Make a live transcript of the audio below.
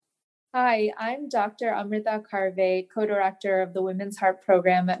Hi, I'm Dr. Amrita Karve, co-director of the Women's Heart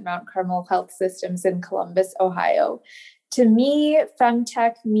Program at Mount Carmel Health Systems in Columbus, Ohio. To me,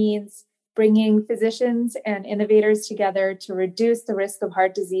 femtech means bringing physicians and innovators together to reduce the risk of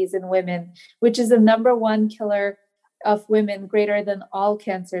heart disease in women, which is the number one killer of women greater than all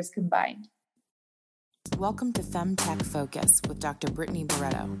cancers combined. Welcome to FemTech Focus with Dr. Brittany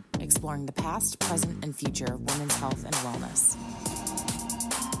Barretto, exploring the past, present, and future of women's health and wellness.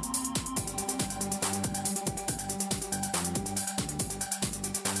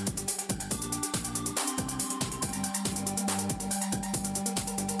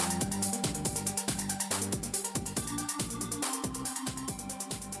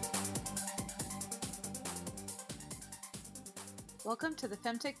 Welcome to the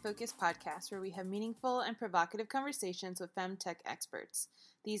FemTech Focus podcast, where we have meaningful and provocative conversations with FemTech experts.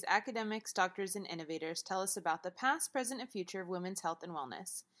 These academics, doctors, and innovators tell us about the past, present, and future of women's health and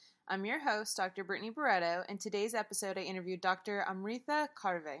wellness. I'm your host, Dr. Brittany Barretto, and today's episode I interviewed Dr. Amrita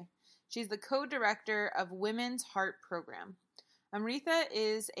Karve. She's the co-director of Women's Heart Program. Amrita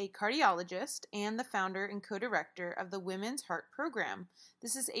is a cardiologist and the founder and co-director of the Women's Heart Program.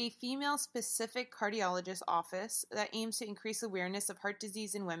 This is a female-specific cardiologist office that aims to increase awareness of heart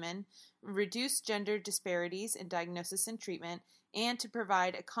disease in women, reduce gender disparities in diagnosis and treatment, and to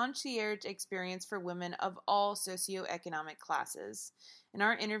provide a concierge experience for women of all socioeconomic classes. In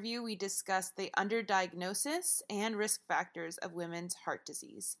our interview, we discussed the underdiagnosis and risk factors of women's heart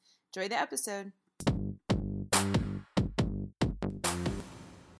disease. Enjoy the episode.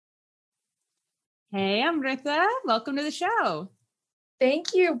 Hey, Amrita. Welcome to the show.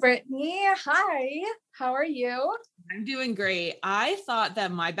 Thank you, Brittany. Hi, how are you? I'm doing great. I thought that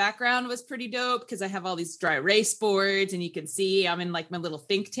my background was pretty dope because I have all these dry erase boards and you can see I'm in like my little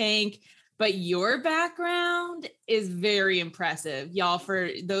think tank, but your background is very impressive. Y'all,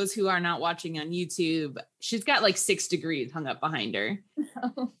 for those who are not watching on YouTube, she's got like 6 degrees hung up behind her.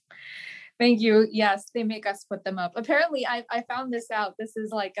 Thank you. Yes, they make us put them up. Apparently, I found this out. This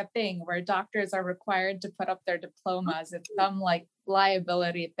is like a thing where doctors are required to put up their diplomas. It's some like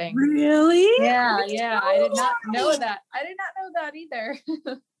liability thing. Really? Yeah. I did not know that. I did not know that either.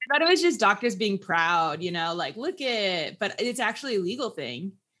 I thought it was just doctors being proud, like, look at, but it's actually a legal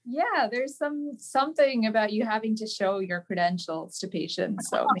thing. Yeah, there's something about you having to show your credentials to patients.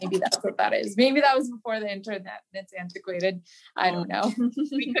 So maybe that's what that is. Maybe that was before the internet and it's antiquated. I don't know.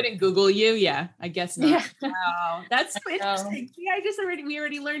 We couldn't Google you. Yeah, I guess not. Yeah. Wow. That's interesting. Yeah, we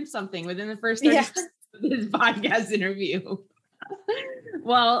already learned something within the first 30 minutes of this podcast interview.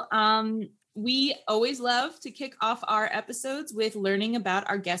 Well, we always love to kick off our episodes with learning about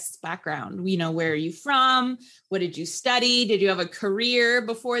our guest's background. We know, where are you from? What did you study? Did you have a career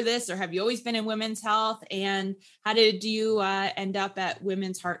before this, or have you always been in women's health? And how did you end up at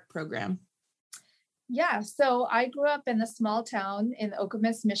Women's Heart Program? Yeah, so I grew up in a small town in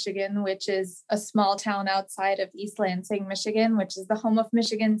Okemos, Michigan, which is a small town outside of East Lansing, Michigan, which is the home of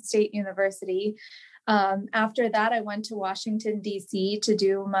Michigan State University. After that, I went to Washington, D.C. to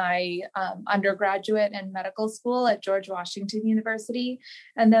do my undergraduate and medical school at George Washington University.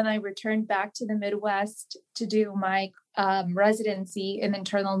 And then I returned back to the Midwest to do my residency in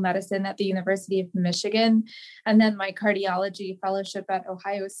internal medicine at the University of Michigan, and then my cardiology fellowship at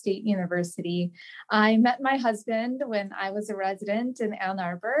Ohio State University. I met my husband when I was a resident in Ann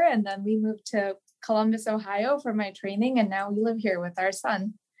Arbor, and then we moved to Columbus, Ohio for my training, and now we live here with our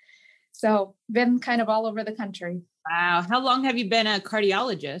son. So been kind of all over the country. Wow. How long have you been a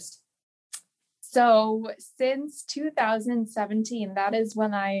cardiologist? So since 2017, that is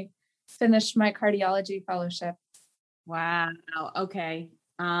when I finished my cardiology fellowship. Wow. Okay.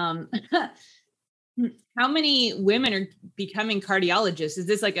 How many women are becoming cardiologists? Is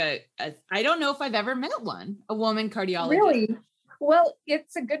this like I don't know if I've ever met a woman cardiologist. Really? Well,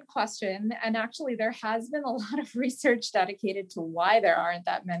 it's a good question. And actually, there has been a lot of research dedicated to why there aren't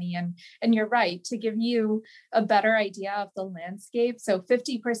that many. And you're right, to give you a better idea of the landscape. So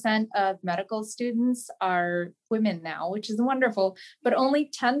 50% of medical students are women now, which is wonderful, but only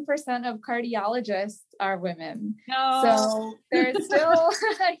 10% of cardiologists are women. No. So there's still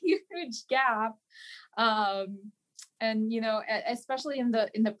a huge gap. And, especially in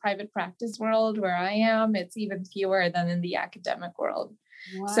the private practice world where I am, it's even fewer than in the academic world.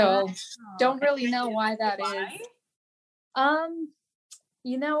 Wow. So don't really know why that is.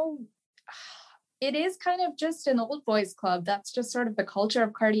 It is kind of just an old boys club. That's just sort of the culture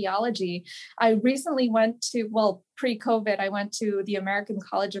of cardiology. I recently went to, pre-COVID, I went to the American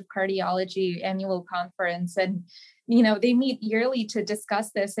College of Cardiology annual conference, and they meet yearly to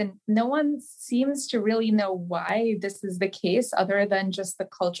discuss this, and no one seems to really know why this is the case other than just the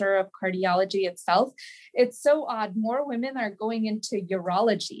culture of cardiology itself. It's so odd. More women are going into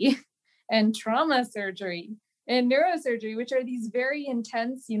urology and trauma surgery and neurosurgery, which are these very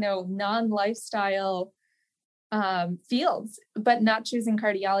intense, non-lifestyle fields, but not choosing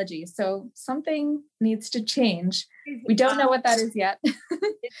cardiology. So something needs to change. We don't know what that is yet. Is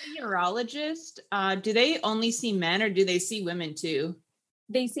the urologist, do they only see men or do they see women too?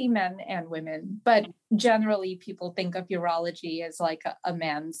 They see men and women, but generally people think of urology as like a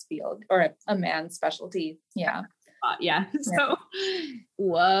man's field or a man's specialty. Yeah. Yeah. So,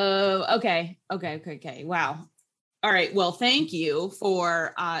 whoa. Okay. Wow. All right. Well, thank you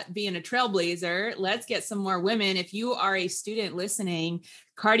for being a trailblazer. Let's get some more women. If you are a student listening,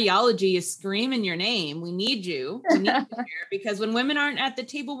 cardiology is screaming your name. We need you. We need you here, because when women aren't at the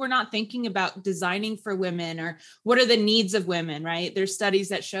table, we're not thinking about designing for women or what are the needs of women, right? There's studies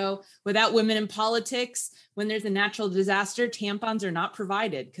that show without women in politics, when there's a natural disaster, tampons are not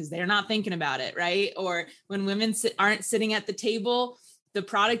provided because they're not thinking about it, right? Or when women aren't sitting at the table, the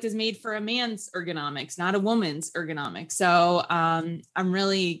product is made for a man's ergonomics, not a woman's ergonomics. So I'm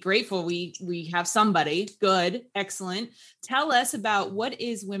really grateful we have somebody good, excellent. Tell us about what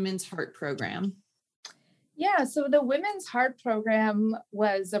is Women's Heart Program. Yeah, so the Women's Heart Program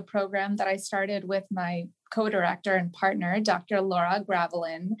was a program that I started with my co-director and partner, Dr. Laura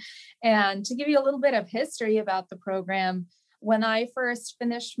Gravelin. And to give you a little bit of history about the program, when I first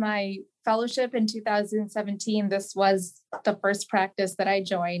finished my fellowship in 2017, this was the first practice that I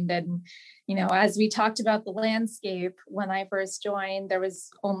joined. And, as we talked about the landscape, when I first joined, there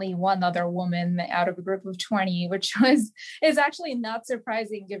was only one other woman out of a group of 20, which is actually not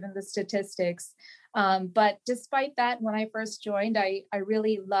surprising given the statistics. But despite that, when I first joined, I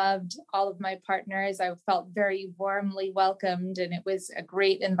really loved all of my partners. I felt very warmly welcomed, and it was a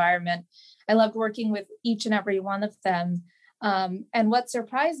great environment. I loved working with each and every one of them. And what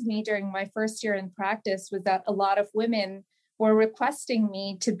surprised me during my first year in practice was that a lot of women were requesting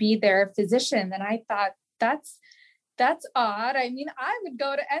me to be their physician. And I thought, that's odd. I mean, I would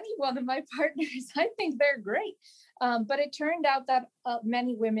go to any one of my partners. I think they're great. But it turned out that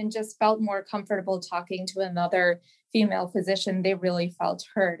many women just felt more comfortable talking to another female physician. They really felt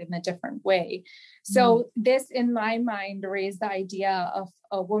heard in a different way. So this, in my mind, raised the idea of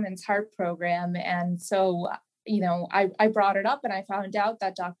a Women's Heart Program. And so I brought it up, and I found out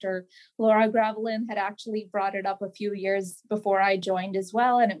that Dr. Laura Gravelin had actually brought it up a few years before I joined as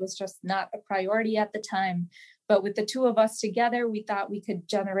well. And it was just not a priority at the time. But with the two of us together, we thought we could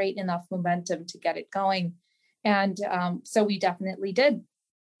generate enough momentum to get it going. And so we definitely did.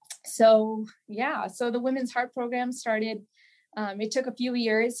 So the Women's Heart Program started. It took a few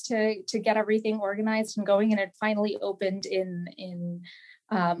years to get everything organized and going, and it finally opened in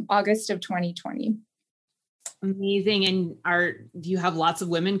August of 2020. Amazing. And do you have lots of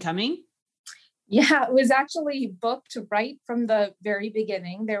women coming? Yeah, it was actually booked right from the very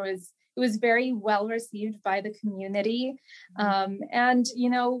beginning. It was very well received by the community. And,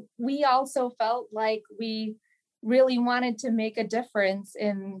 we also felt like we really wanted to make a difference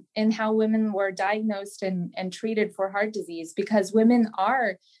in how women were diagnosed and treated for heart disease, because women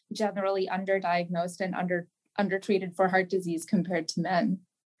are generally underdiagnosed and undertreated for heart disease compared to men.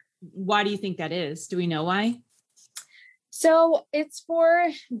 Why do you think that is? Do we know why? So it's for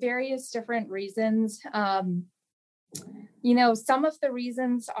various different reasons. Some of the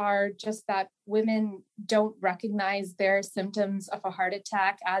reasons are just that women don't recognize their symptoms of a heart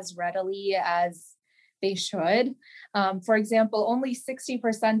attack as readily as they should. For example, only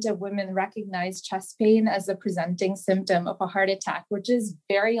 60% of women recognize chest pain as a presenting symptom of a heart attack, which is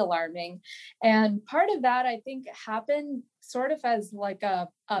very alarming. And part of that, I think, happened sort of as like a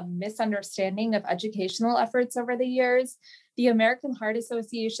misunderstanding of educational efforts over the years. The American Heart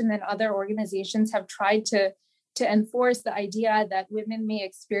Association and other organizations have tried to enforce the idea that women may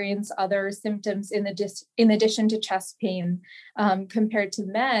experience other symptoms in addition to chest pain compared to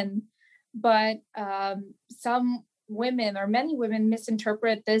men. But some women, or many women,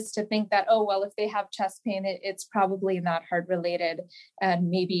 misinterpret this to think that, oh, well, if they have chest pain, it's probably not heart related, and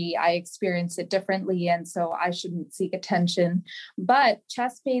maybe I experience it differently, and so I shouldn't seek attention. But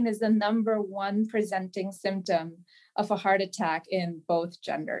chest pain is the number one presenting symptom of a heart attack in both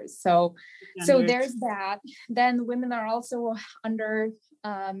genders. So there's that. Then women are also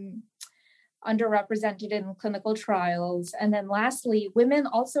underrepresented in clinical trials. And then lastly, women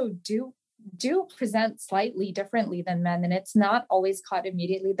also do present slightly differently than men, and it's not always caught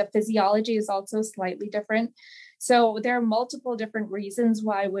immediately. The physiology is also slightly different. So there are multiple different reasons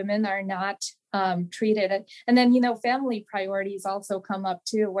why women are not treated. And then, family priorities also come up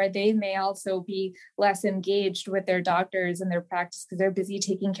too, where they may also be less engaged with their doctors and their practice because they're busy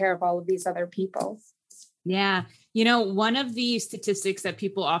taking care of all of these other people. Yeah. One of the statistics that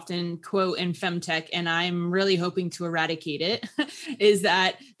people often quote in femtech, and I'm really hoping to eradicate it, is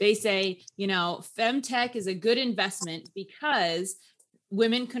that they say, femtech is a good investment because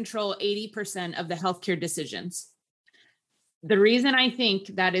women control 80% of the healthcare decisions. The reason I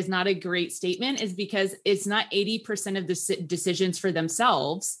think that is not a great statement is because it's not 80% of the decisions for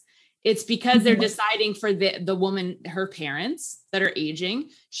themselves. It's because they're deciding for the woman, her parents that are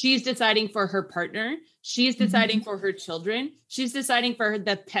aging. She's deciding for her partner. She's deciding for her children. She's deciding for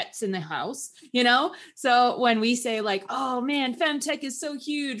the pets in the house, So when we say like, oh man, femtech is so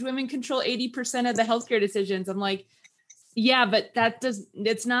huge, women control 80% of the healthcare decisions. I'm like, yeah, but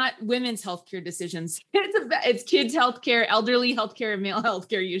it's not women's healthcare decisions. It's kids' healthcare, elderly healthcare, and male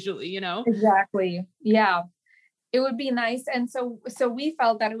healthcare usually, Exactly. Yeah. It would be nice. And so we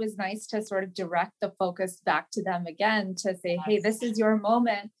felt that it was nice to sort of direct the focus back to them again to say, hey, this is your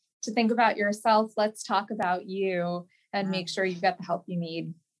moment to think about yourself. Let's talk about you and make sure you get the help you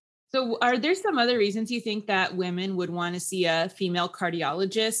need. So are there some other reasons you think that women would want to see a female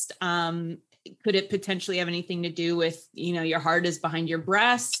cardiologist? Could it potentially have anything to do with, your heart is behind your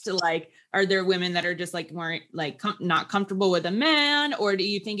breast? Like, are there women that are just like, weren't like not comfortable with a man? Or do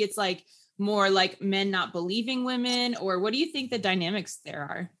you think it's like more like men not believing women? Or what do you think the dynamics there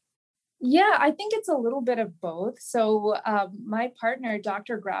are? Yeah, I think it's a little bit of both. So my partner,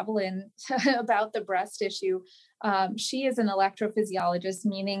 Dr. Gravelin, about the breast issue, she is an electrophysiologist,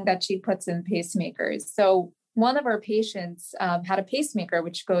 meaning that she puts in pacemakers. So one of our patients had a pacemaker,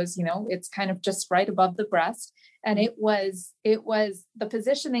 which goes, it's kind of just right above the breast. And it was the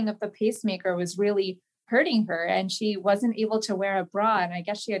positioning of the pacemaker was really hurting her, and she wasn't able to wear a bra. And I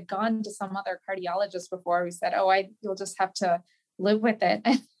guess she had gone to some other cardiologist before who said, you'll just have to live with it.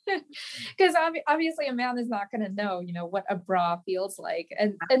 Because obviously a man is not going to know, what a bra feels like.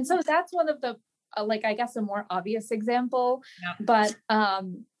 And so that's one of the, I guess a more obvious example, but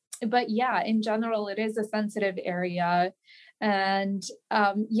yeah, in general, it is a sensitive area. And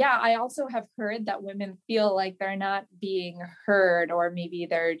I also have heard that women feel like they're not being heard, or maybe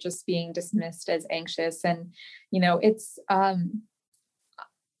they're just being dismissed as anxious. And, it's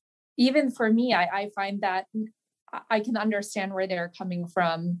even for me, I find that I can understand where they're coming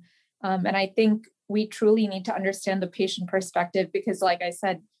from. And I think we truly need to understand the patient perspective, because like I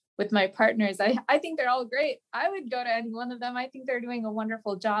said, with my partners, I think they're all great. I would go to any one of them. I think they're doing a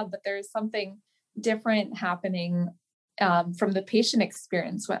wonderful job, but there's something different happening from the patient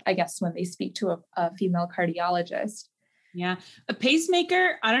experience, I guess, when they speak to a female cardiologist. Yeah. A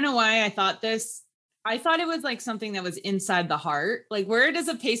pacemaker, I don't know why I thought this. I thought it was like something that was inside the heart. Like, where does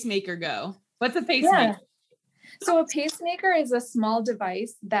a pacemaker go? What's a pacemaker? Yeah. So a pacemaker is a small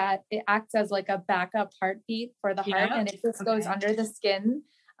device that it acts as like a backup heartbeat for the heart. And it just goes under the skin,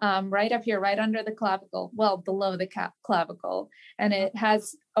 right up here, right under the clavicle, well, below the clavicle. And it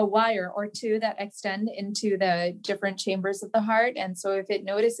has a wire or two that extend into the different chambers of the heart. And so if it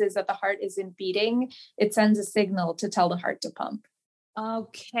notices that the heart isn't beating, it sends a signal to tell the heart to pump.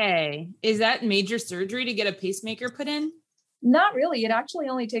 Okay. Is that major surgery to get a pacemaker put in? Not really. It actually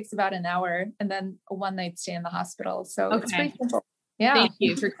only takes about an hour and then a one night stay in the hospital. So It's pretty simple. Yeah. Thank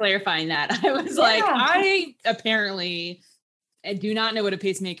you for clarifying that. I was like, I do not know what a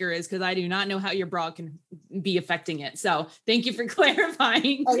pacemaker is, because I do not know how your bra can be affecting it. So thank you for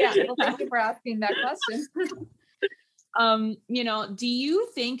clarifying. Oh yeah. Well, thank you for asking that question. Do you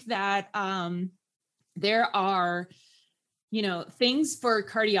think that there are, things for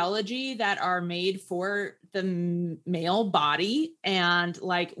cardiology that are made for the male body, and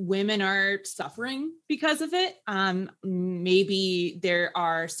like women are suffering because of it? Maybe there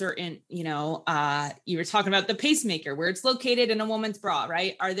are certain, you were talking about the pacemaker where it's located in a woman's bra,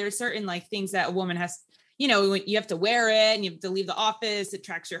 right? Are there certain like things that a woman has, you have to wear it and you have to leave the office, it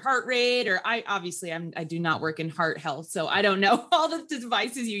tracks your heart rate, or I do not work in heart health, so I don't know all the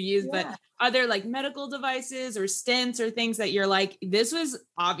devices you use, but are there like medical devices or stents or things that you're like, this was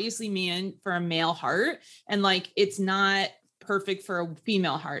obviously meant for a male heart and like, it's not perfect for a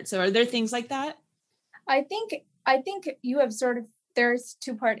female heart? So are there things like that? I think you have there's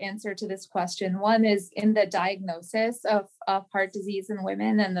two-part answer to this question. One is in the diagnosis of heart disease in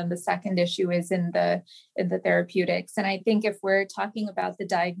women. And then the second issue is in the therapeutics. And I think if we're talking about the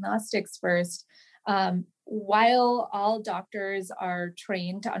diagnostics first, while all doctors are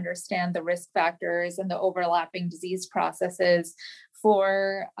trained to understand the risk factors and the overlapping disease processes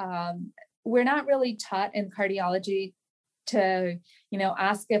we're not really taught in cardiology to,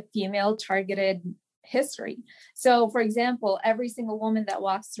 ask a female targeted history. So for example, every single woman that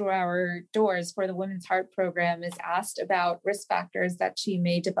walks through our doors for the Women's Heart Program is asked about risk factors that she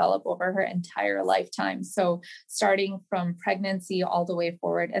may develop over her entire lifetime. So starting from pregnancy all the way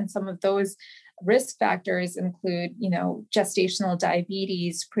forward. And some of those risk factors include, gestational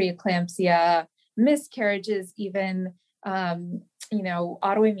diabetes, preeclampsia, miscarriages, even,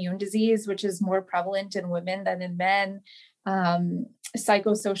 autoimmune disease, which is more prevalent in women than in men,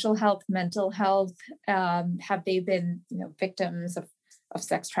 psychosocial health, mental health, have they been, victims of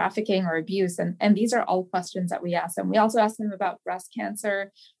sex trafficking or abuse? And these are all questions that we ask them. We also ask them about breast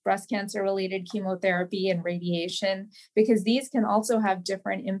cancer related chemotherapy and radiation, because these can also have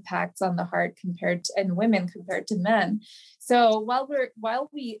different impacts on the heart in women compared to men. So while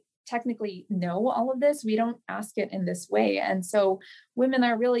we technically know all of this, we don't ask it in this way. And so women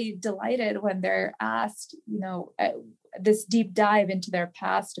are really delighted when they're asked, this deep dive into their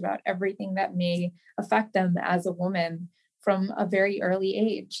past about everything that may affect them as a woman from a very early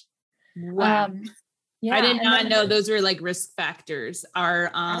age. Wow. Yeah, I did not know those were like risk factors.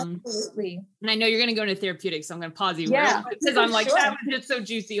 Absolutely. And I know you're going to go into therapeutics, so I'm going to pause you. Yeah, because I'm like, that was just so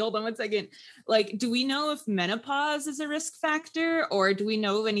juicy. Hold on one second. Like, do we know if menopause is a risk factor, or do we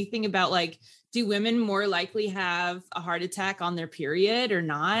know anything about, like, do women more likely have a heart attack on their period or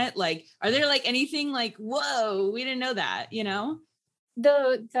not? Like, are there like anything like, whoa, we didn't know that,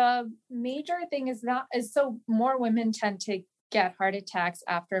 The major thing is so more women tend to get heart attacks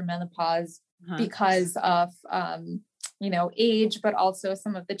after menopause because of, age, but also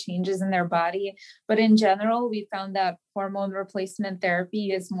some of the changes in their body. But in general, we found that hormone replacement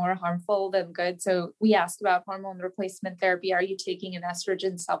therapy is more harmful than good. So we asked about hormone replacement therapy. Are you taking an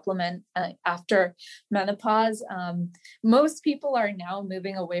estrogen supplement after menopause? Most people are now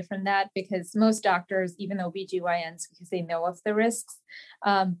moving away from that, because most doctors, even OBGYNs, because they know of the risks.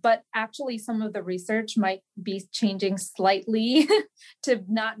 But actually some of the research might be changing slightly to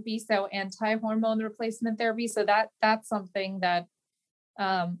not be so anti-hormone replacement therapy. So that's something that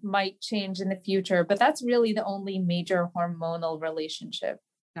might change in the future, but that's really the only major hormonal relationship.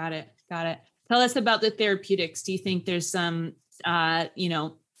 Got it. Tell us about the therapeutics. Do you think there's some,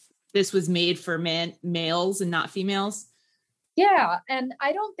 this was made for males and not females? Yeah. And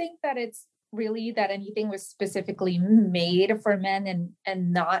I don't think that it's really that anything was specifically made for men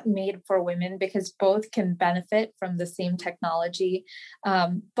and not made for women, because both can benefit from the same technology.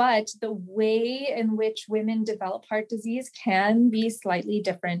 But the way in which women develop heart disease can be slightly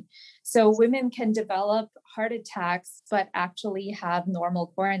different. So women can develop heart attacks, but actually have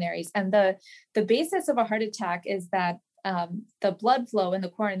normal coronaries. And the basis of a heart attack is that the blood flow in the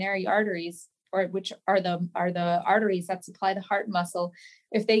coronary arteries, or which are the arteries that supply the heart muscle,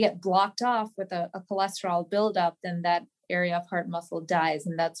 if they get blocked off with a cholesterol buildup, then that area of heart muscle dies.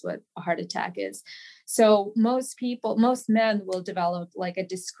 And that's what a heart attack is. So most men will develop like a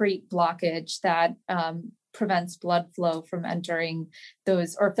discrete blockage that prevents blood flow from entering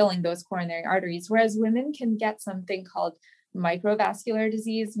those or filling those coronary arteries. Whereas women can get something called microvascular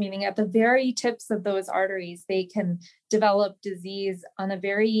disease, meaning at the very tips of those arteries, they can develop disease on a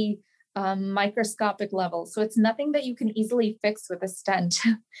very microscopic level. So it's nothing that you can easily fix with a stent,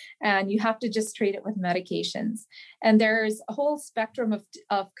 and you have to just treat it with medications. And there's a whole spectrum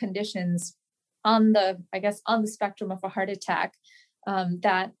of conditions on the spectrum of a heart attack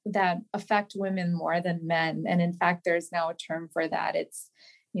that affect women more than men. And in fact, there's now a term for that.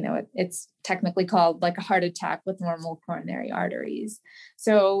 It's technically called like a heart attack with normal coronary arteries.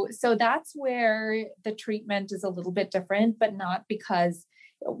 So that's where the treatment is a little bit different, but not because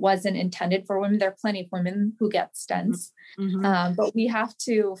it wasn't intended for women. There are plenty of women who get stents, but we have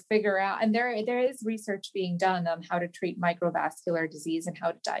to figure out, and there is research being done on how to treat microvascular disease and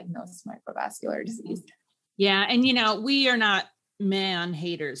how to diagnose microvascular disease. Yeah. And, we are not man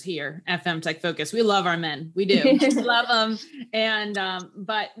haters here at FemTech Focus. We love our men. We do. We love them. And,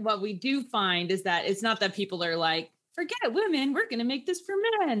 but what we do find is that it's not that people are like, forget women, we're going to make this for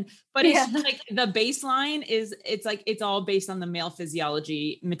men. But it's like the baseline is, it's all based on the male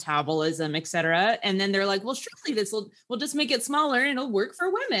physiology, metabolism, et cetera. And then they're like, well, surely we'll just make it smaller and it'll work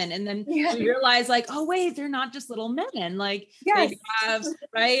for women. And then we realize like, oh, wait, they're not just little men. Like they have,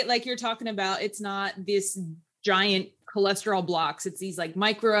 right? Like you're talking about, it's not this giant cholesterol blocks. It's these like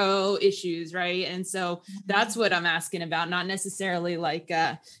micro issues. Right. And so that's what I'm asking about. Not necessarily like,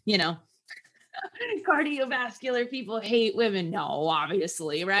 cardiovascular people hate women. No,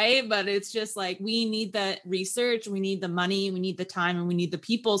 obviously. Right. But it's just like, we need the research, we need the money, we need the time, and we need the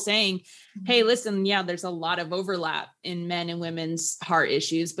people saying, hey, listen, there's a lot of overlap in men and women's heart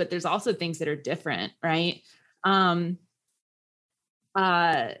issues, but there's also things that are different. Right.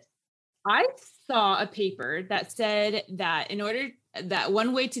 I saw a paper that said that that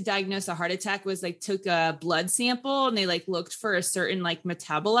one way to diagnose a heart attack was like took a blood sample and they like looked for a certain like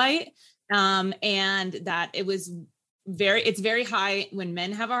metabolite. And that it's very high when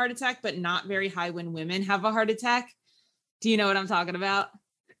men have a heart attack, but not very high when women have a heart attack. Do you know what I'm talking about?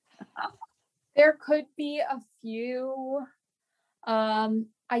 There could be a few.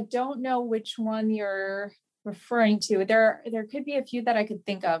 I don't know which one you're referring to. There could be a few that I could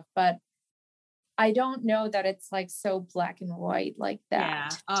think of, but I don't know that it's like so black and white like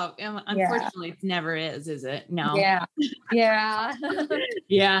that. Yeah. Oh, unfortunately, it never is it? No. Yeah. Yeah.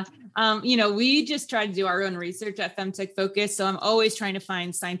 Yeah. We just try to do our own research at Femtech Focus. So I'm always trying to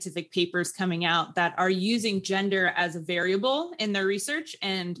find scientific papers coming out that are using gender as a variable in their research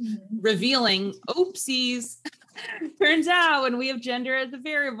and revealing, oopsies. Turns out when we have gender as a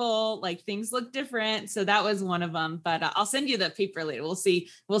variable, like things look different. So that was one of them, but I'll send you the paper later. We'll see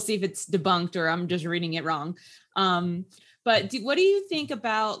if it's debunked or I'm just reading it wrong. But what do you think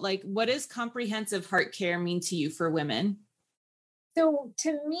about like, what does comprehensive heart care mean to you for women? So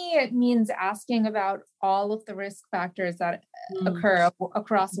to me, it means asking about all of the risk factors that occur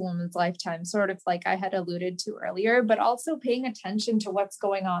across a woman's lifetime, sort of like I had alluded to earlier, but also paying attention to what's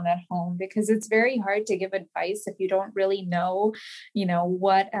going on at home, because it's very hard to give advice if you don't really know,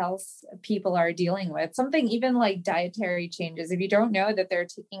 what else people are dealing with. Something even like dietary changes, if you don't know that they're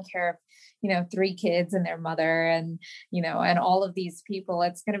taking care of 3 kids and their mother and all of these people,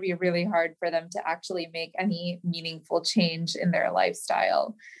 it's going to be really hard for them to actually make any meaningful change in their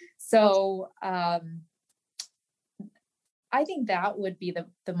lifestyle. So I think that would be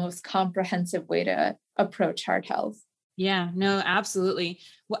the most comprehensive way to approach heart health. Yeah, no, absolutely.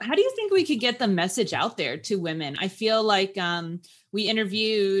 Well, how do you think we could get the message out there to women? I feel like we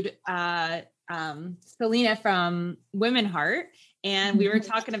interviewed Selena from Women Heart, and we were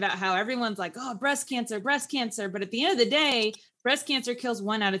talking about how everyone's like, oh, breast cancer. But at the end of the day, breast cancer kills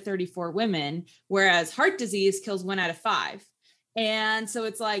 1 out of 34 women, whereas heart disease kills 1 out of 5. And so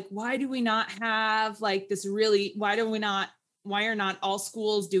it's like, why do we not have like this really, why are not all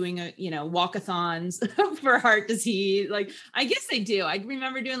schools doing walkathons for heart disease? Like, I guess they do. I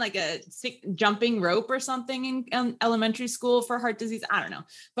remember doing like a jumping rope or something in elementary school for heart disease. I don't know,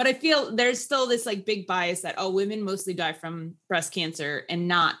 but I feel there's still this like big bias that, women mostly die from breast cancer and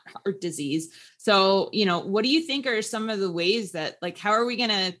not heart disease. So, what do you think are some of the ways that like, how are we going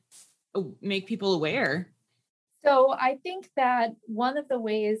to make people aware? So I think that one of the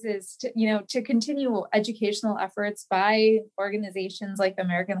ways is to continue educational efforts by organizations like the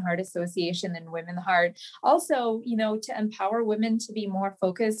American Heart Association and Women Heart. Also, to empower women to be more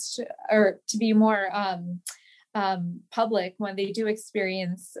focused or to be more public when they do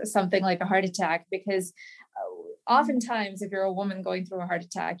experience something like a heart attack, because oftentimes if you're a woman going through a heart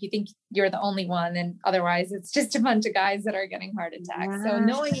attack, you think you're the only one, and otherwise it's just a bunch of guys that are getting heart attacks. So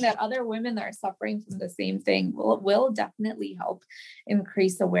knowing that other women are suffering from the same thing will definitely help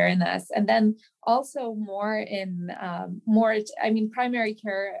increase awareness. And then also primary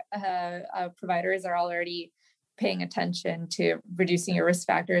care providers are already paying attention to reducing your risk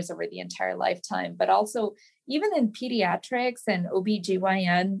factors over the entire lifetime, but also even in pediatrics and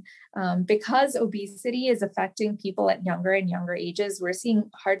OBGYN, because obesity is affecting people at younger and younger ages, we're seeing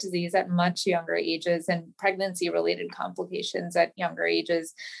heart disease at much younger ages and pregnancy-related complications at younger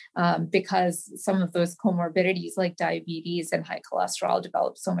ages, because some of those comorbidities like diabetes and high cholesterol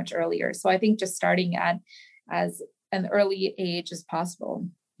develop so much earlier. So I think just starting as an early age as possible.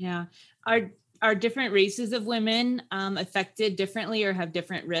 Yeah. Are different races of women affected differently or have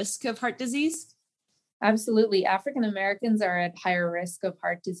different risk of heart disease? Absolutely. African Americans are at higher risk of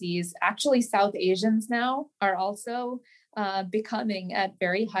heart disease. Actually, South Asians now are also becoming at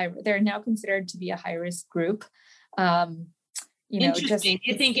very high. They're now considered to be a high risk group. Just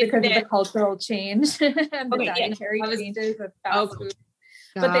you think because of the cultural change and the dietary changes of fast food.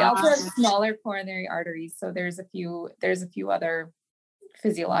 But they also have smaller coronary arteries. So there's a few other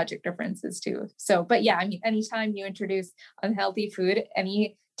physiologic differences too. So, but yeah, anytime you introduce unhealthy food,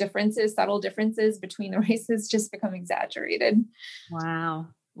 any subtle differences between the races just become exaggerated. Wow.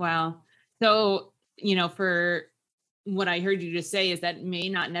 So, for what I heard you just say is that it may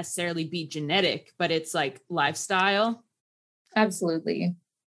not necessarily be genetic, but it's like lifestyle. Absolutely.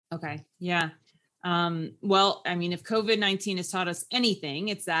 Okay. Yeah. Well, if COVID-19 has taught us anything,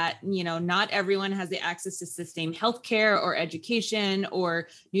 it's that, not everyone has the access to sustained healthcare or education or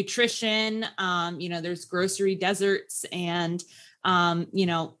nutrition. There's grocery deserts and,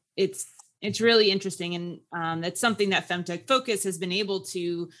 it's really interesting. And, that's something that Femtech Focus has been able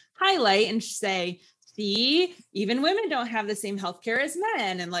to highlight and say, see, even women don't have the same healthcare as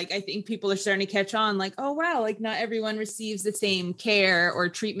men. And like, I think people are starting to catch on like, oh, wow, like not everyone receives the same care or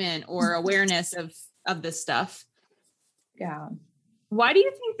treatment or awareness of this stuff. Yeah. Why do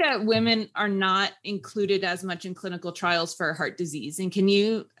you think that women are not included as much in clinical trials for heart disease? And can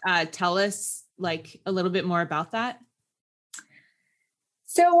you tell us like a little bit more about that?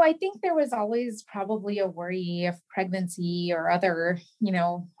 So I think there was always probably a worry of pregnancy or other,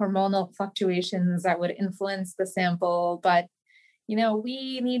 hormonal fluctuations that would influence the sample. But,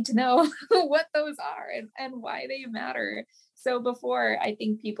 we need to know what those are and why they matter. So before, I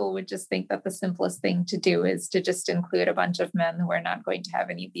think people would just think that the simplest thing to do is to just include a bunch of men who are not going to have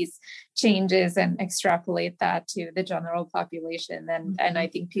any of these changes and extrapolate that to the general population. And I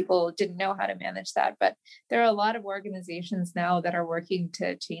think people didn't know how to manage that. But there are a lot of organizations now that are working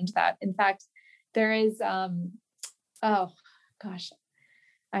to change that. In fact, there is, I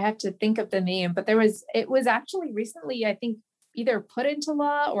have to think of the name, but it was actually recently, I think, either put into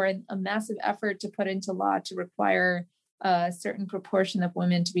law or a massive effort to put into law to require a certain proportion of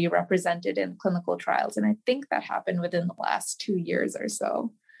women to be represented in clinical trials. And I think that happened within the last 2 years or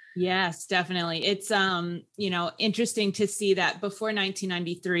so. Yes, definitely. It's, interesting to see that before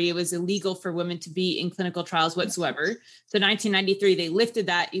 1993, it was illegal for women to be in clinical trials whatsoever. So 1993, they lifted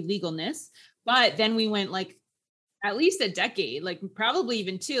that illegalness, but then we went like at least a decade, like probably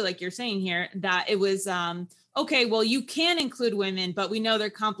even two, like you're saying here, that it was, okay, well, you can include women, but we know they're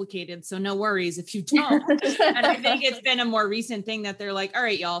complicated. So no worries if you don't. And I think it's been a more recent thing that they're like, all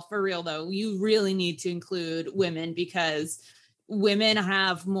right, y'all, for real though, you really need to include women because women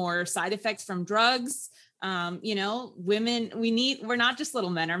have more side effects from drugs. Women, we're not just little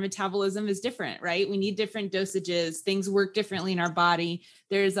men. Our metabolism is different, right? We need different dosages. Things work differently in our body.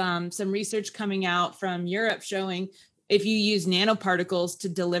 There's some research coming out from Europe showing if you use nanoparticles to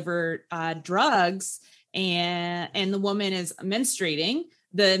deliver drugs and the woman is menstruating,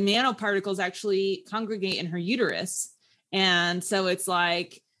 the nanoparticles actually congregate in her uterus. And so it's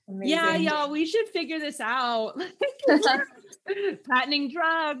like, amazing. Yeah, y'all, we should figure this out. Patenting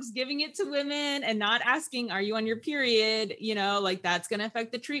drugs, giving it to women and not asking, are you on your period? Like that's going to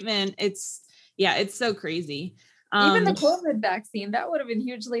affect the treatment. It's so crazy. Even the COVID vaccine, that would have been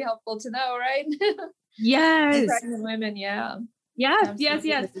hugely helpful to know, right? Yes. Pregnant women. Yeah. Yes.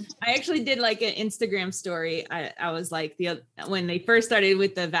 I actually did like an Instagram story. I was like, when they first started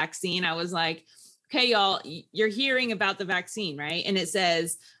with the vaccine, I was like, okay, y'all, you're hearing about the vaccine, right? And it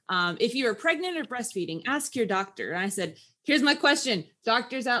says, if you are pregnant or breastfeeding, ask your doctor. And I said, here's my question,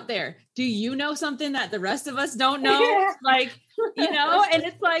 doctors out there, do you know something that the rest of us don't know? Yeah. Like, and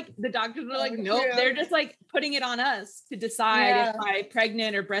it's like, the doctors are like, nope, they're just like putting it on us to decide if my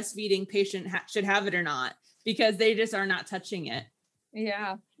pregnant or breastfeeding patient should have it or not, because they just are not touching it.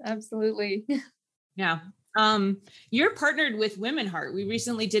 Yeah, absolutely. Yeah. You're partnered with Women Heart. We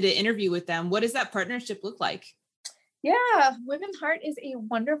recently did an interview with them. What does that partnership look like? Yeah, Women Heart is a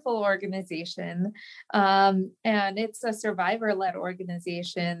wonderful organization. And it's a survivor-led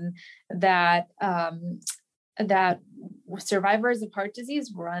organization that survivors of heart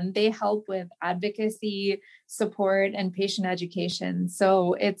disease run. They help with advocacy, support, and patient education.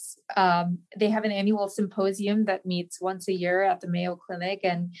 So it's they have an annual symposium that meets once a year at the Mayo Clinic,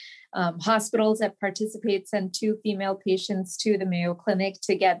 and hospitals that participate send 2 female patients to the Mayo Clinic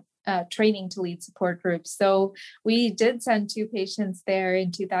to get training to lead support groups. So we did send 2 patients there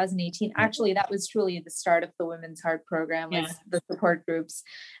in 2018. Actually, that was truly the start of the Women's Heart program, was the support groups.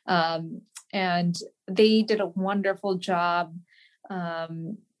 And they did a wonderful job.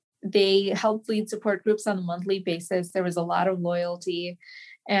 They helped lead support groups on a monthly basis. There was a lot of loyalty.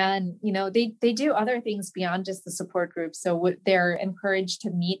 And, they do other things beyond just the support group. So they're encouraged to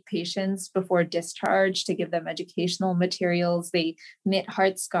meet patients before discharge to give them educational materials. They knit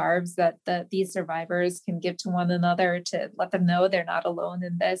heart scarves that these survivors can give to one another to let them know they're not alone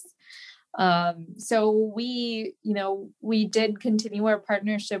in this. So we did continue our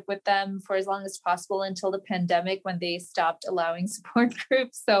partnership with them for as long as possible until the pandemic, when they stopped allowing support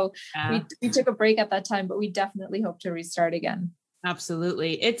groups. So we took a break at that time, but we definitely hope to restart again.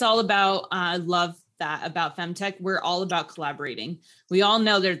 Absolutely. It's all about, I love that about Femtech. We're all about collaborating. We all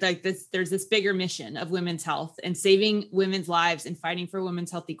know there's this bigger mission of women's health and saving women's lives and fighting for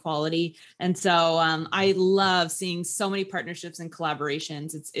women's health equality. And so I love seeing so many partnerships and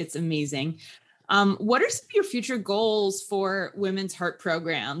collaborations. It's amazing. What are some of your future goals for Women's Heart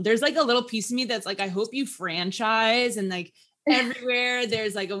program? There's like a little piece of me that's like, I hope you franchise and like everywhere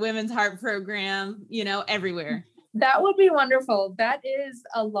there's like a Women's Heart program, everywhere. That would be wonderful. That is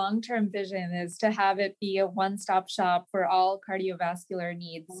a long-term vision, is to have it be a one-stop shop for all cardiovascular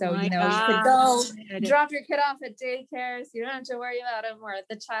needs. Oh So, my you could go God. drop your kid off at daycare, so you don't have to worry about him, or at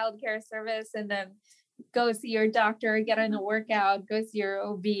the childcare service, and then go see your doctor, get in a workout, go see your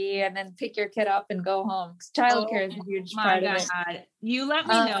OB, and then pick your kid up and go home. Childcare is a huge part of it. You let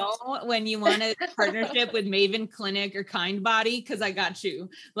me know when you want a partnership with Maven Clinic or Kind Body, because I got you.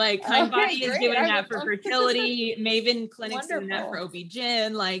 Like Kind Body is doing that for fertility. Maven Clinic's doing that for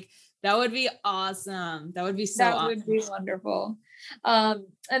OB-GYN. Like that would be awesome. That would be so awesome. That would be wonderful. And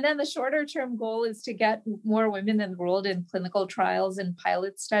then the shorter term goal is to get more women enrolled in clinical trials and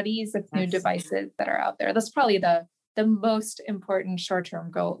pilot studies of new devices that are out there. That's probably the most important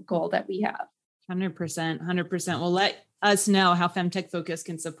short-term goal that we have. 100%. Well, let us know how Femtech Focus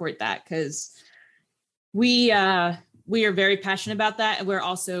can support that, because we are very passionate about that. And we're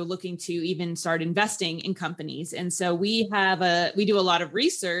also looking to even start investing in companies. And so we do a lot of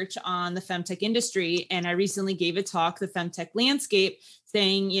research on the femtech industry. And I recently gave a talk, The Femtech Landscape,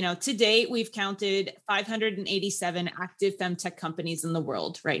 saying, to date, we've counted 587 active femtech companies in the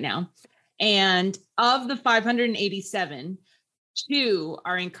world right now. And of the 587, 2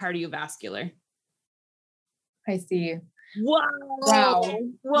 are in cardiovascular. I see. Wow.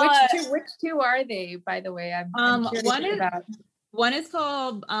 Which two are they, by the way? I'm curious about. One is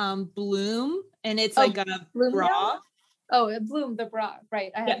called Bloom, and it's like a Bloom bra. Oh, Bloom, the bra.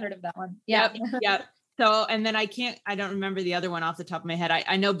 Right. I had heard of that one. Yeah. Yep. So, and then I don't remember the other one off the top of my head.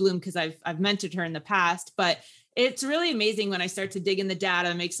 I know Bloom because I've mentored her in the past, but it's really amazing when I start to dig in the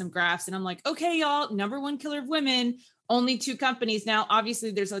data, make some graphs, and I'm like, okay, y'all, number one killer of women, only 2 companies. Now,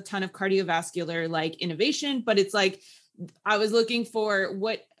 obviously there's a ton of cardiovascular like innovation, but it's like, I was looking for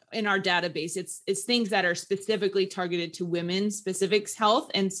what in our database, it's things that are specifically targeted to women's specific health.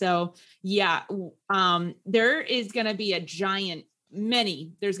 And so, there is going to be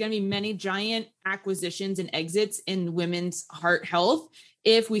there's going to be many giant acquisitions and exits in women's heart health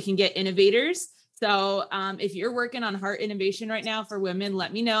if we can get innovators. So if you're working on heart innovation right now for women,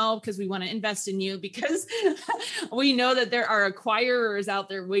 let me know, because we want to invest in you, because we know that there are acquirers out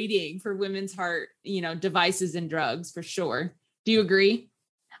there waiting for women's heart, devices and drugs for sure. Do you agree?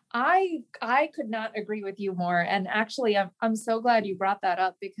 I could not agree with you more. And actually, I'm so glad you brought that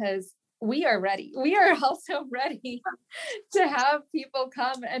up, because we are ready. We are also ready to have people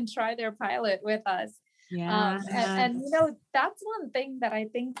come and try their pilot with us. Yeah. And that's one thing that I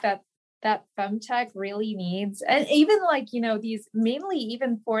think that femtech really needs. And even these, mainly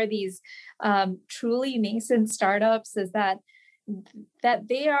even for these truly nascent startups, is that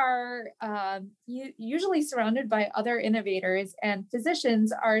they are usually surrounded by other innovators, and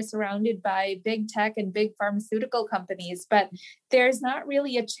physicians are surrounded by big tech and big pharmaceutical companies, but there's not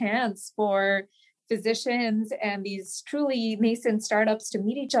really a chance for physicians and these truly nascent startups to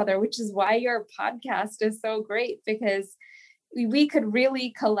meet each other, which is why your podcast is so great, because we could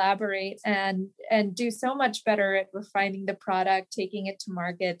really collaborate and do so much better at refining the product, taking it to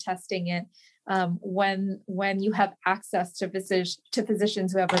market, testing it, when you have access to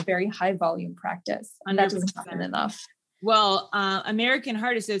physicians who have a very high volume practice. And that doesn't happen enough. Well, American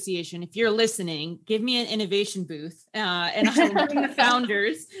Heart Association, if you're listening, give me an innovation booth, and I'll bring the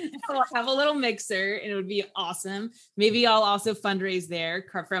founders. I'll have a little mixer, and it would be awesome. Maybe I'll also fundraise there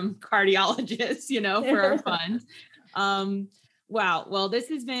from cardiologists, for our fund. Wow. Well, this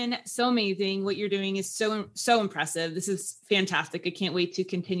has been so amazing. What you're doing is so impressive. This is fantastic. I can't wait to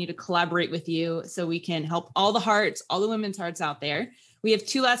continue to collaborate with you so we can help all the women's hearts out there. We have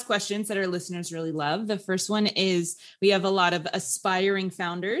 2 last questions that our listeners really love. The first one is, we have a lot of aspiring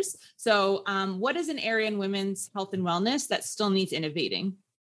founders. So what is an area in women's health and wellness that still needs innovating?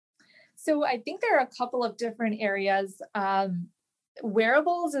 So I think there are a couple of different areas.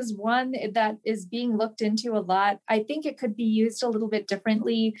 Wearables is one that is being looked into a lot. I think it could be used a little bit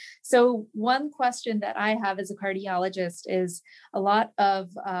differently. So one question that I have as a cardiologist is a lot of,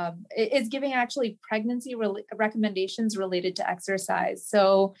 is giving actually pregnancy recommendations related to exercise.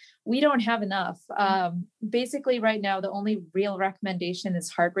 So we don't have enough. Basically right now, the only real recommendation is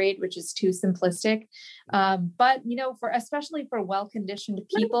heart rate, which is too simplistic. But, especially for well-conditioned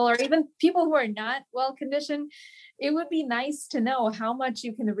people, or even people who are not well-conditioned, it would be nice to know how much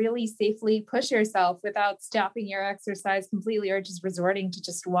you can really safely push yourself without stopping your exercise completely, or just resorting to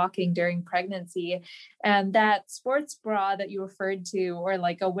just walking during pregnancy. And that sports bra that you referred to, or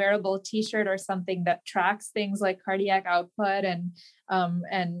like a wearable t-shirt or something that tracks things like cardiac output and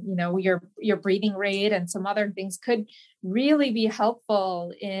your breathing rate and some other things, could really be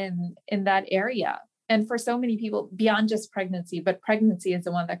helpful in that area. And for so many people beyond just pregnancy, but pregnancy is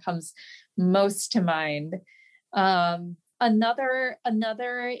the one that comes most to mind. Another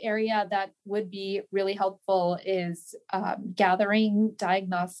area that would be really helpful is gathering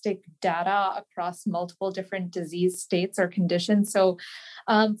diagnostic data across multiple different disease states or conditions. So,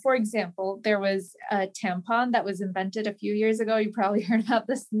 for example, there was a tampon that was invented a few years ago. You probably heard about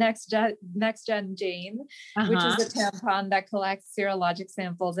this Next Gen Jane, which is a tampon that collects serologic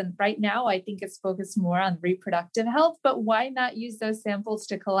samples. And right now, I think it's focused more on reproductive health. But why not use those samples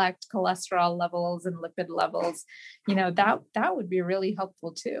to collect cholesterol levels and lipid levels? That would be really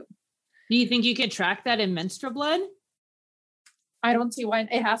helpful too. Do you think you could track that in menstrual blood? I don't see why.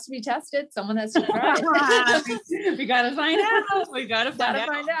 It has to be tested. Someone has to try it. We got to find out. We got to find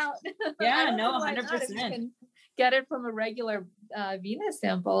out. Yeah, no, 100%. You can get it from a regular venous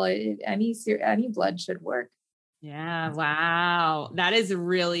sample. Any blood should work. Yeah. Wow. That is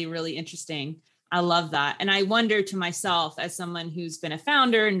really, really interesting. I love that. And I wonder to myself, as someone who's been a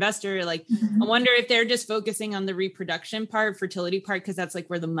founder, investor, like, I wonder if they're just focusing on the reproduction part, fertility part, because that's like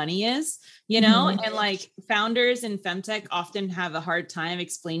where the money is, and like founders in femtech often have a hard time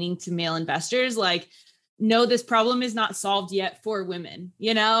explaining to male investors, like, no, this problem is not solved yet for women,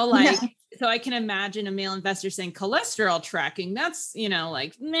 So I can imagine a male investor saying cholesterol tracking, that's,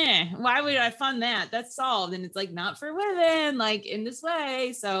 like, meh, why would I fund that? That's solved. And it's like, not for women, like in this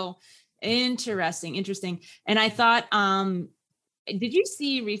way. So interesting. And I thought, did you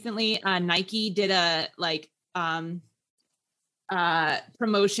see recently, Nike did a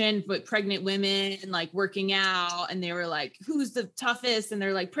promotion with pregnant women, like working out, and they were like, who's the toughest? And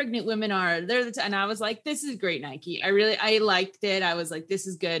they're like, pregnant women and I was like, this is great, Nike. I liked it. I was like, this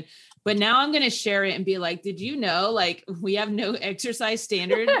is good. But now I'm going to share it and be like, did you know, like, we have no exercise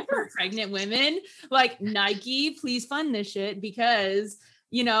standard for pregnant women? Like, Nike, please fund this shit, because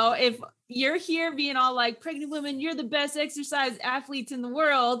if you're here being all like, pregnant women, you're the best exercise athletes in the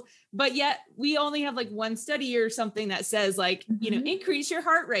world, but yet we only have like one study or something that says like, increase your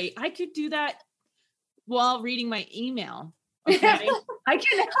heart rate. I could do that while reading my email. Okay. How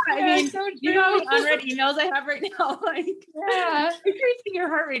many unread emails I have right now? Like, increasing your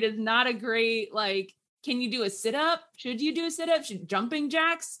heart rate is not a great, like, can you do a sit-up? Should you do a sit-up? Jumping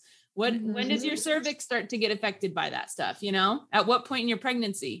jacks? When does your cervix start to get affected by that stuff? At what point in your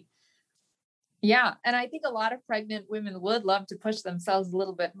pregnancy? Yeah. And I think a lot of pregnant women would love to push themselves a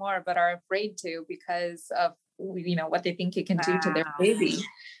little bit more, but are afraid to because of, what they think it can do to their baby.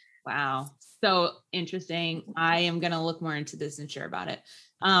 Wow. So interesting. I am going to look more into this and share about it.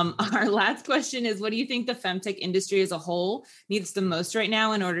 Our last question is, what do you think the femtech industry as a whole needs the most right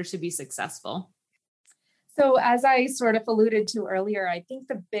now in order to be successful? So as I sort of alluded to earlier, I think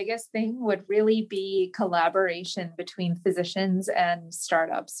the biggest thing would really be collaboration between physicians and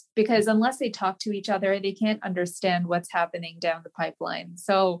startups, because unless they talk to each other, they can't understand what's happening down the pipeline.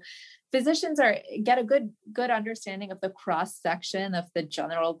 So physicians get a good understanding of the cross section of the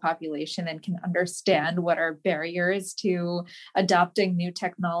general population and can understand what are barriers to adopting new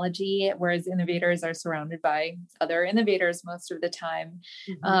technology, whereas innovators are surrounded by other innovators most of the time.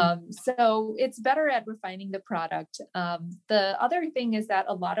 So it's better at refining the product. The other thing is that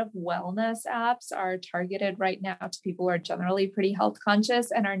a lot of wellness apps are targeted right now to people who are generally pretty health conscious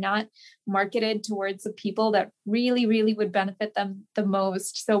and are not marketed towards the people that really, really would benefit them the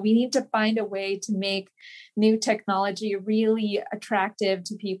most. So we need to find a way to make new technology really attractive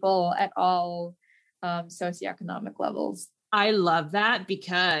to people at all socioeconomic levels. I love that,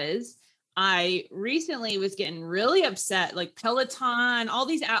 because I recently was getting really upset, like Peloton, all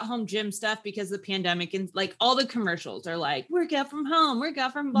these at-home gym stuff, because of the pandemic, and like all the commercials are like, work out from home, work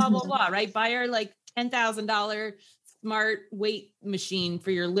out from blah, blah, blah, right? Buy our like $10,000 smart weight machine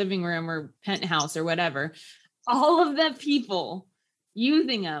for your living room or penthouse or whatever. All of the people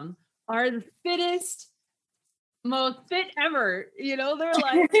using them are the fittest, most fit ever. They're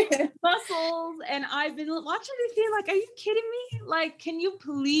like muscles. And I've been watching this being like, are you kidding me? Like, can you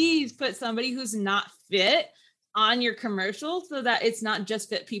please put somebody who's not fit on your commercial so that it's not just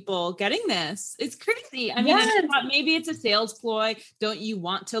fit people getting this? It's crazy. I mean, I thought maybe it's a sales ploy. Don't you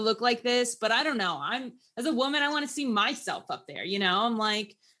want to look like this? But I don't know. As a woman, I want to see myself up there. I'm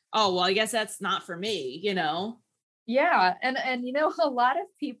like, oh, well, I guess that's not for me, Yeah. And a lot of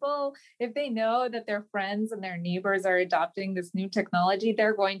people, if they know that their friends and their neighbors are adopting this new technology,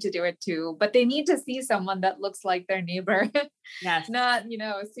 they're going to do it too. But they need to see someone that looks like their neighbor. Yes. Not,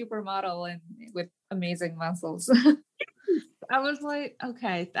 a supermodel and with amazing muscles. I was like,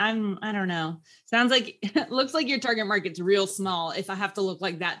 okay, I don't know. Sounds like, looks like your target market's real small if I have to look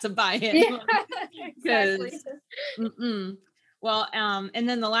like that to buy it. Yeah, exactly. Well, and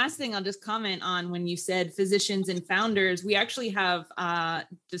then the last thing I'll just comment on, when you said physicians and founders, we actually have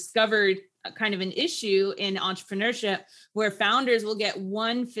discovered kind of an issue in entrepreneurship where founders will get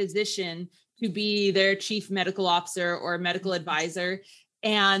one physician to be their chief medical officer or medical advisor.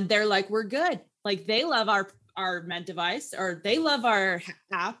 And they're like, we're good. Like they love our med device, or they love our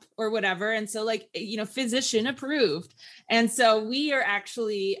app or whatever. And so like, physician approved. And so we are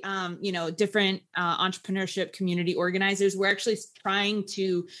actually, different entrepreneurship community organizers. We're actually trying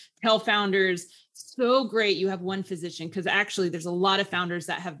to tell founders, so great you have one physician, because actually there's a lot of founders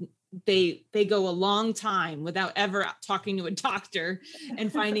that have they go a long time without ever talking to a doctor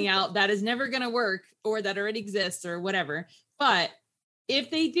and finding out that is never going to work, or that already exists or whatever. But if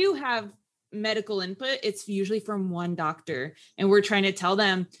they do have medical input, it's usually from one doctor. And we're trying to tell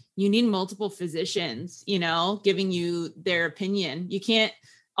them, you need multiple physicians, giving you their opinion. You can't,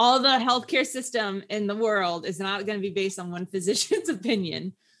 all the healthcare system in the world is not going to be based on one physician's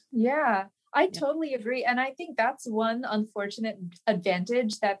opinion. Yeah, I totally agree. And I think that's one unfortunate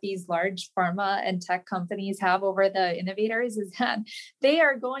advantage that these large pharma and tech companies have over the innovators, is that they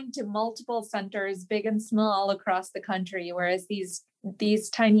are going to multiple centers, big and small, across the country, whereas these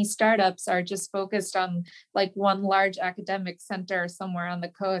tiny startups are just focused on like one large academic center somewhere on the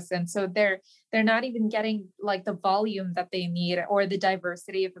coast. And so they're not even getting like the volume that they need or the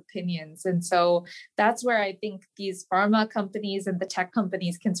diversity of opinions. And so that's where I think these pharma companies and the tech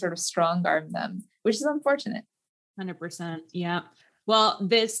companies can sort of strong arm them, which is unfortunate. 100%. Yeah. Well,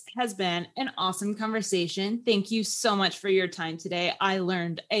 this has been an awesome conversation. Thank you so much for your time today. I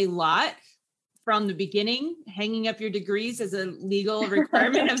learned a lot. From the beginning, hanging up your degrees as a legal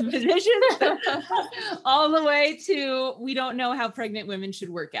requirement of physicians, all the way to we don't know how pregnant women should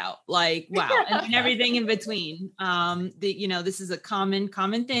work out. Like, wow, and everything in between. This is a common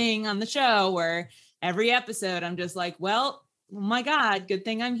thing on the show where every episode I'm just like, well, oh my God, good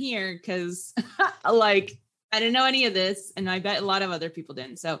thing I'm here, because like I didn't know any of this, and I bet a lot of other people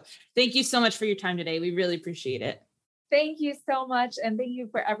didn't. So thank you so much for your time today. We really appreciate it. Thank you so much. And thank you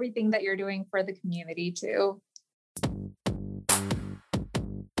for everything that you're doing for the community too.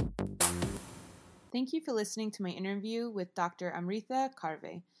 Thank you for listening to my interview with Dr. Amrita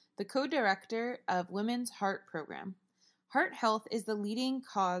Karve, the co-director of Women's Heart Program. Heart health is the leading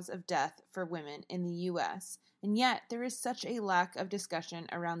cause of death for women in the U.S., and yet there is such a lack of discussion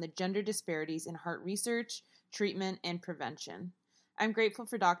around the gender disparities in heart research, treatment, and prevention. I'm grateful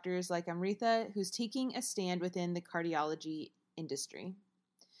for doctors like Amrita, who's taking a stand within the cardiology industry.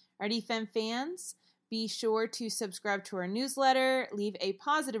 Alrighty, Femme fans, be sure to subscribe to our newsletter, leave a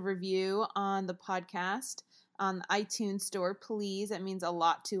positive review on the podcast on the iTunes store, please. That means a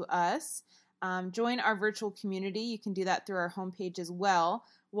lot to us. Join our virtual community. You can do that through our homepage as well.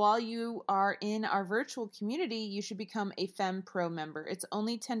 While you are in our virtual community, you should become a Femme Pro member. It's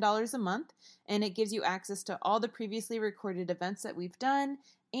only $10 a month, and it gives you access to all the previously recorded events that we've done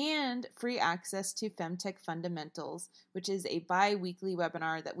and free access to Femtech Fundamentals, which is a bi-weekly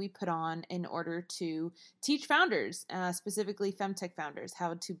webinar that we put on in order to teach founders, specifically Femtech founders,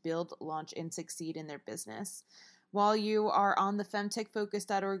 how to build, launch, and succeed in their business. While you are on the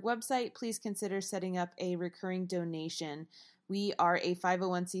femtechfocus.org website, please consider setting up a recurring donation. We are a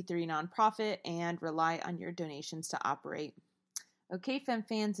 501c3 nonprofit and rely on your donations to operate. Okay, Femme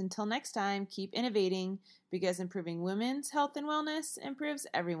fans, until next time, keep innovating, because improving women's health and wellness improves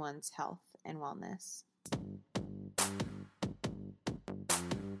everyone's health and wellness.